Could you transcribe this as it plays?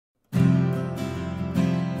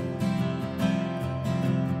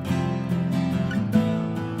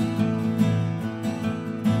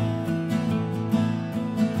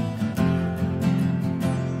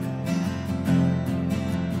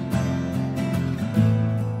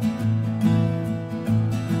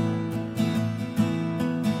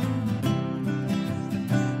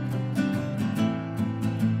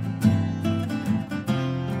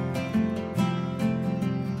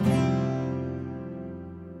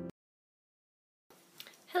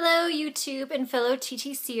Hello YouTube and fellow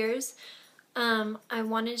TTCers. I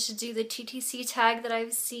wanted to do the Ttc tag that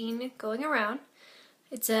I've seen going around.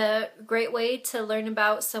 It's a great way to learn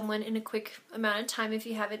about someone in a quick amount of time if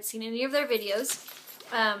you haven't seen any of their videos.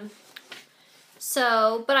 But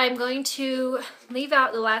I'm going to leave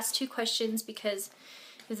out the last two questions because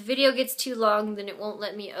if the video gets too long, then it won't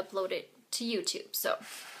let me upload it to YouTube. So,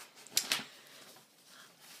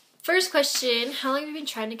 first question, how long have you been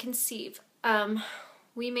trying to conceive?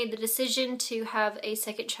 We made the decision to have a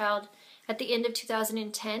second child at the end of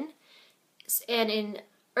 2010, and in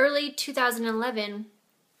early 2011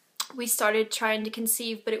 we started trying to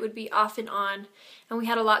conceive, but it would be off and on, and we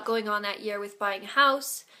had a lot going on that year with buying a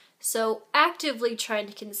house. So actively trying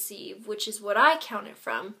to conceive, which is what I counted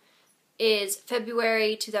from, is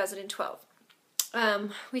February 2012.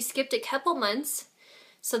 We skipped a couple months,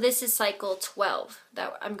 so this is cycle 12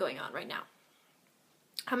 that I'm going on right now.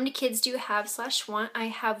 How many kids do you have / want? I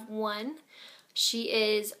have one. She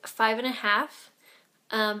is 5.5,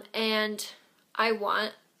 and I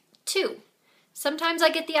want 2. Sometimes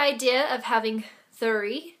I get the idea of having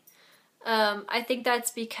 3. I think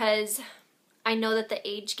that's because I know that the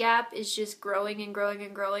age gap is just growing and growing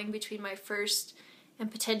and growing between my first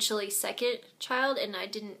and potentially second child, and I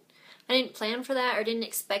didn't plan for that or didn't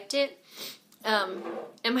expect it. And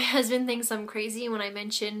my husband thinks I'm crazy when I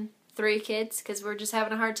mention 3 kids because we're just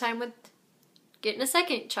having a hard time with getting a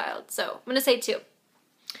second child. So I'm going to say 2.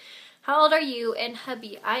 How old are you and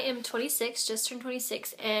hubby? I am 26, just turned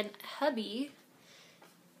 26, and hubby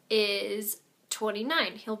is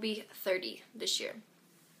 29. He'll be 30 this year.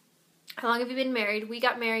 How long have you been married? We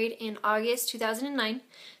got married in August 2009,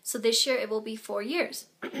 so this year it will be 4 years.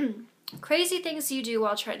 Crazy things you do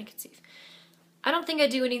while trying to conceive. I don't think I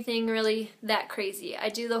do anything really that crazy. I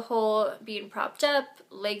do the whole being propped up,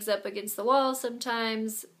 legs up against the wall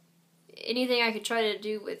sometimes. Anything I could try to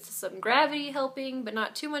do with some gravity helping, but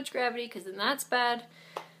not too much gravity because then that's bad.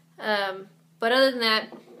 But other than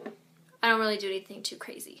that, I don't really do anything too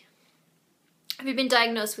crazy. Have you been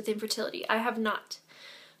diagnosed with infertility? I have not.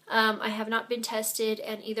 I have not been tested,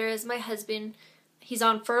 and either has my husband. He's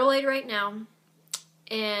on fertile aid right now.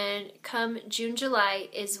 And come June, July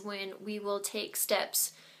is when we will take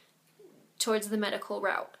steps towards the medical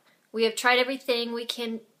route. We have tried everything we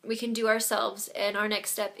can do ourselves, and our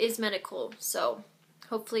next step is medical. So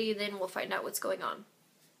hopefully then we'll find out what's going on.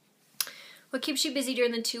 What keeps you busy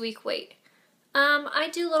during the 2-week wait? I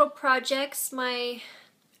do little projects. My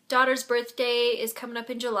daughter's birthday is coming up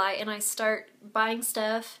in July, and I start buying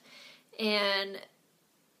stuff and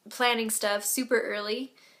planning stuff super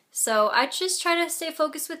early. So I just try to stay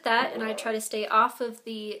focused with that, and I try to stay off of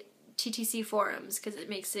the TTC forums because it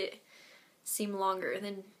makes it seem longer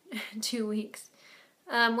than 2 weeks.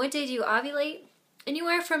 What day do you ovulate?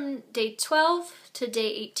 Anywhere from day 12 to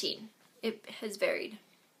day 18. It has varied.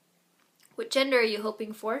 What gender are you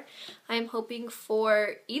hoping for? I am hoping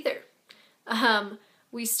for either.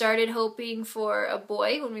 We started hoping for a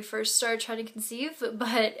boy when we first started trying to conceive,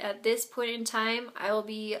 but at this point in time, I will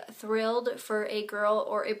be thrilled for a girl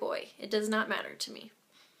or a boy. It does not matter to me.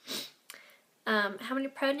 How many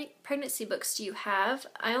pregnancy books do you have?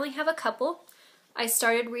 I only have a couple. I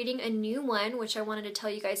started reading a new one, which I wanted to tell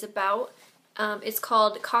you guys about. It's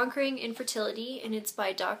called Conquering Infertility, and it's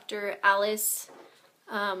by Dr. Alice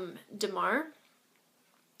DeMar,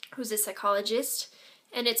 who's a psychologist.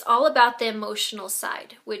 And it's all about the emotional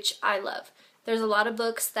side, which I love. There's a lot of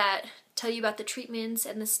books that tell you about the treatments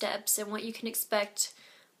and the steps and what you can expect,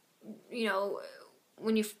 you know,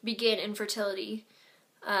 when you begin infertility.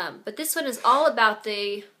 But this one is all about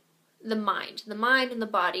the mind and the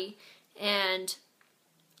body. And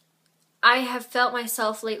I have felt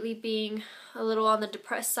myself lately being a little on the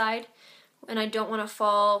depressed side, and I don't want to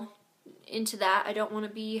fall into that. I don't want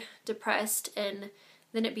to be depressed and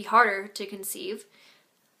then it be harder to conceive.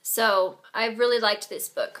 So I really liked this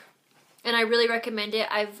book, and I really recommend it.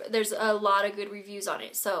 There's a lot of good reviews on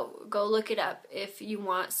it, so go look it up if you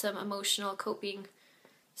want some emotional coping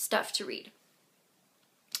stuff to read.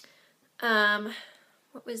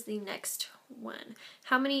 What was the next one?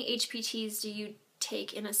 How many HPTs do you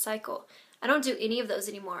take in a cycle? I don't do any of those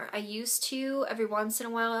anymore. I used to every once in a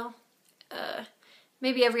while,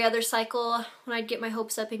 maybe every other cycle when I'd get my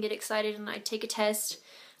hopes up and get excited and I'd take a test,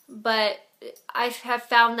 but I have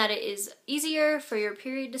found that it is easier for your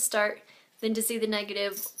period to start than to see the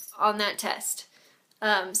negative on that test.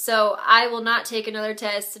 So I will not take another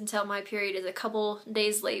test until my period is a couple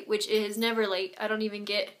days late, which is never late. I don't even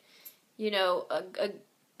get, you know, a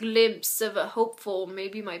glimpse of a hopeful,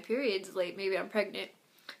 maybe my period's late, maybe I'm pregnant.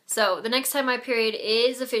 So the next time my period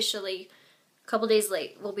is officially a couple days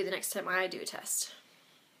late will be the next time I do a test.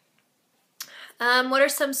 What are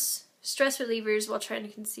some stress relievers while trying to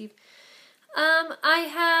conceive? I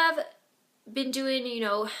have been doing,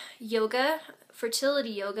 yoga, fertility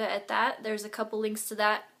yoga at that. There's a couple links to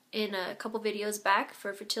that in a couple videos back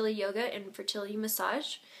for fertility yoga and fertility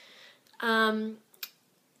massage.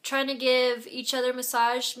 Trying to give each other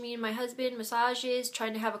massage, me and my husband massages,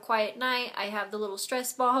 trying to have a quiet night. I have the little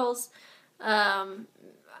stress balls. Try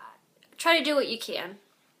to do what you can.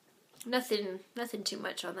 Nothing too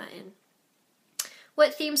much on that end.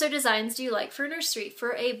 What themes or designs do you like for nursery?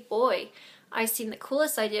 For a boy, I seen the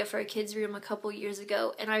coolest idea for a kid's room a couple years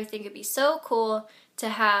ago, and I think it'd be so cool to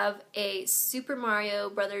have a Super Mario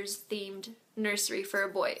Brothers themed nursery for a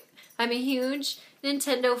boy. I'm a huge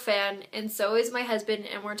Nintendo fan, and so is my husband,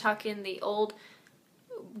 and we're talking the old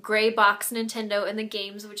gray box Nintendo and the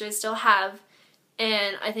games, which I still have,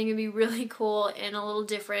 and I think it'd be really cool and a little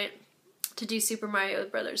different to do Super Mario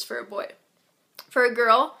Brothers for a boy. For a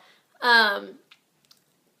girl,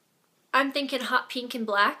 I'm thinking hot pink and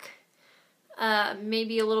black,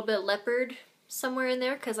 maybe a little bit leopard somewhere in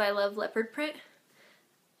there because I love leopard print.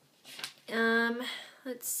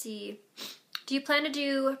 Let's see. Do you plan to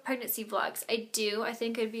do pregnancy vlogs? I do. I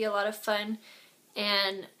think it'd be a lot of fun,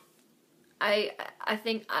 and I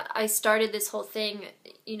think I started this whole thing,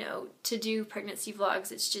 to do pregnancy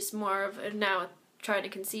vlogs. It's just more of a now trying to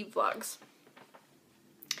conceive vlogs.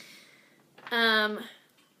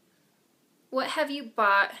 What have you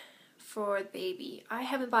bought for the baby? I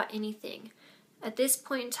haven't bought anything. At this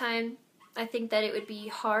point in time, I think that it would be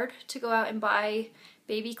hard to go out and buy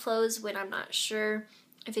baby clothes when I'm not sure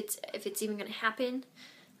if it's even going to happen,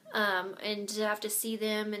 and to have to see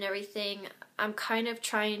them and everything. I'm kind of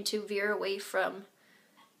trying to veer away from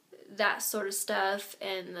that sort of stuff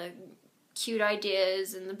and the cute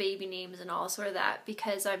ideas and the baby names and all sort of that,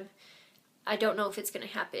 because I don't know if it's going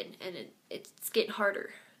to happen, and it's getting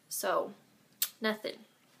harder. So, nothing.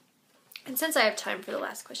 And since I have time for the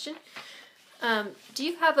last question, do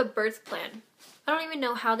you have a birth plan? I don't even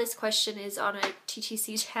know how this question is on a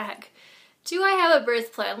Ttc tag. Do I have a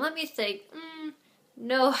birth plan? Let me think.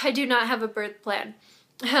 No, I do not have a birth plan.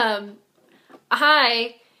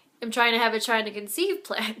 I am trying to have a trying to conceive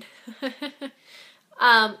plan.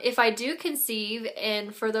 If I do conceive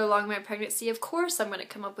and further along my pregnancy, of course I'm going to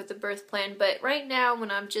come up with a birth plan. But right now, when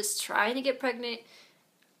I'm just trying to get pregnant,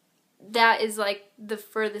 that is like the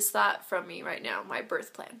furthest thought from me right now, my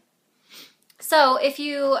birth plan. So if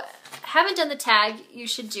you haven't done the tag, you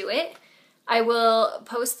should do it. I will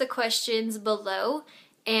post the questions below,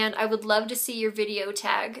 and I would love to see your video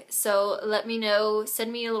tag. So let me know,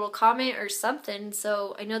 send me a little comment or something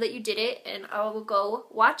so I know that you did it, and I will go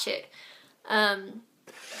watch it. Other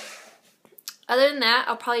than that,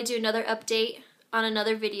 I'll probably do another update on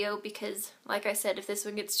another video because, like I said, if this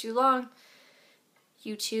one gets too long,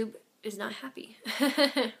 YouTube is not happy.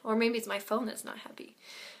 Or maybe it's my phone that's not happy.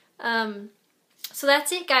 So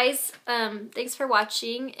that's it, guys. Thanks for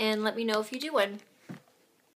watching, and let me know if you do one.